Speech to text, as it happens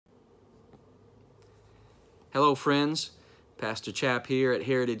Hello friends, Pastor Chap here at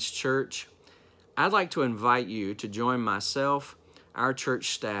Heritage Church. I'd like to invite you to join myself, our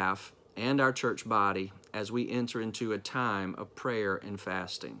church staff, and our church body as we enter into a time of prayer and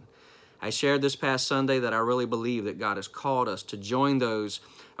fasting. I shared this past Sunday that I really believe that God has called us to join those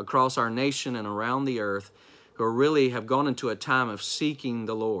across our nation and around the earth who really have gone into a time of seeking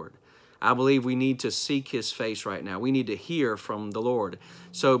the Lord. I believe we need to seek His face right now. We need to hear from the Lord.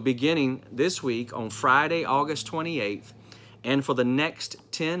 So beginning this week on Friday, August 28th, and for the next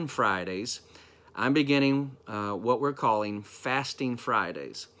 10 Fridays, I'm beginning what we're calling Fasting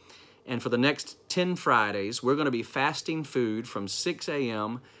Fridays. And for the next 10 Fridays, we're going to be fasting food from 6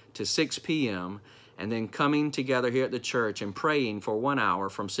 a.m. to 6 p.m. and then coming together here at the church and praying for 1 hour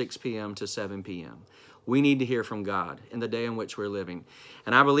from 6 p.m. to 7 p.m. We need to hear from God in the day in which we're living.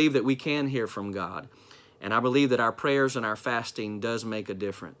 And I believe that we can hear from God. And I believe that our prayers and our fasting does make a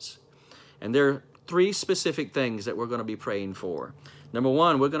difference. And there are 3 specific things that we're going to be praying for. Number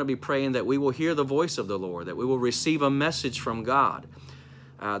 1, we're going to be praying that we will hear the voice of the Lord, that we will receive a message from God.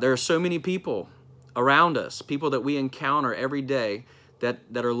 There are so many people around us, people that we encounter every day that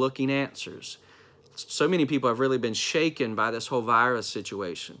are looking answers. So many people have really been shaken by this whole virus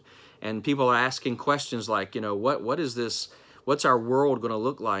situation. And people are asking questions like, what is this? What's our world going to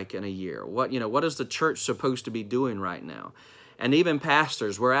look like in a year? What is the church supposed to be doing right now? And even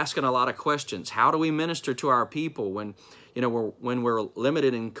pastors, we're asking a lot of questions. How do we minister to our people when we're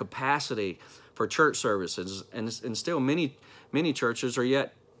limited in capacity for church services? And still many churches are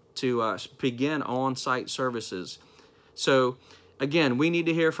yet to begin on-site services. So again, we need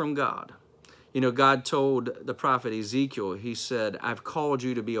to hear from God. God told the prophet Ezekiel, He said, I've called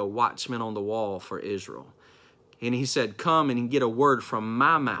you to be a watchman on the wall for Israel. And He said, come and get a word from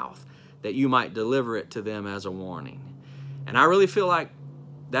my mouth that you might deliver it to them as a warning. And I really feel like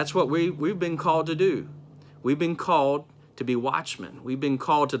that's what we've been called to do. We've been called to be watchmen. We've been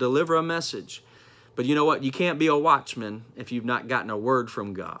called to deliver a message. But you know what? You can't be a watchman if you've not gotten a word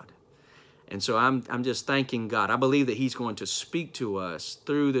from God. And so I'm just thanking God. I believe that He's going to speak to us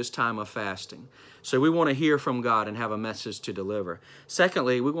through this time of fasting. So we want to hear from God and have a message to deliver.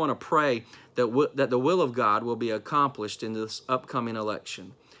 Secondly, we want to pray that the will of God will be accomplished in this upcoming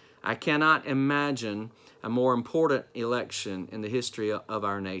election. I cannot imagine a more important election in the history of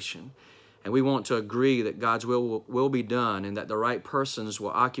our nation. And we want to agree that God's will be done and that the right persons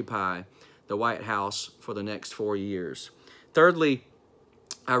will occupy the White House for the next 4 years. Thirdly,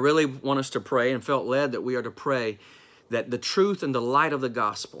 I really want us to pray and felt led that we are to pray that the truth and the light of the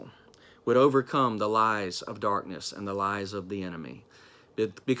gospel would overcome the lies of darkness and the lies of the enemy.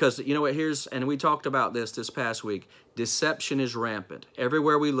 Because, and we talked about this past week, deception is rampant.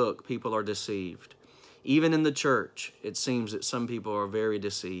 Everywhere we look, people are deceived. Even in the church, it seems that some people are very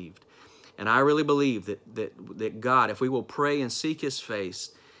deceived. And I really believe that God, if we will pray and seek His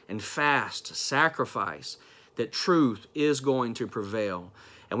face and fast, sacrifice, that truth is going to prevail.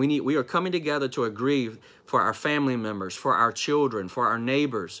 And we are coming together to agree for our family members, for our children, for our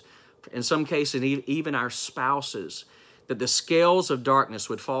neighbors, in some cases even our spouses, that the scales of darkness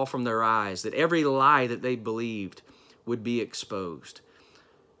would fall from their eyes, that every lie that they believed would be exposed.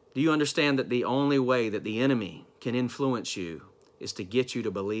 Do you understand that the only way that the enemy can influence you is to get you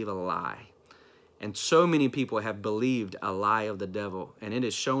to believe a lie? And so many people have believed a lie of the devil, and it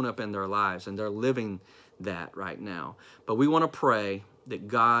has shown up in their lives, and they're living that right now. But we want to pray that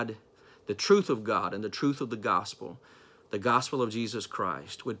God, the truth of God and the truth of the gospel of Jesus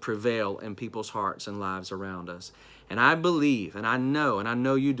Christ, would prevail in people's hearts and lives around us. And I believe, and I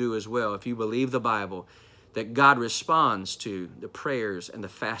know you do as well, if you believe the Bible, that God responds to the prayers and the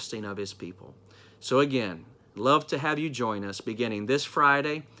fasting of His people. So again, love to have you join us beginning this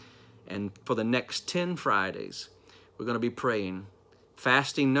Friday, and for the next 10 Fridays, we're going to be praying,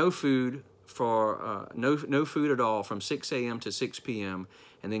 fasting, no food, for no food at all from 6 a.m. to 6 p.m.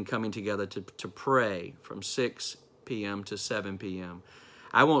 and then coming together to pray from 6 p.m. to 7 p.m.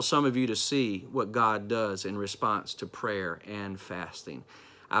 I want some of you to see what God does in response to prayer and fasting.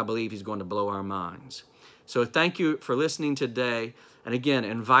 I believe He's going to blow our minds. So thank you for listening today. And again,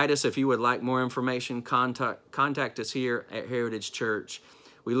 invite us if you would like more information. Contact us here at Heritage Church.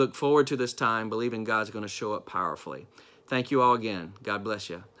 We look forward to this time, believing God's going to show up powerfully. Thank you all again. God bless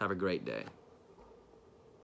you. Have a great day.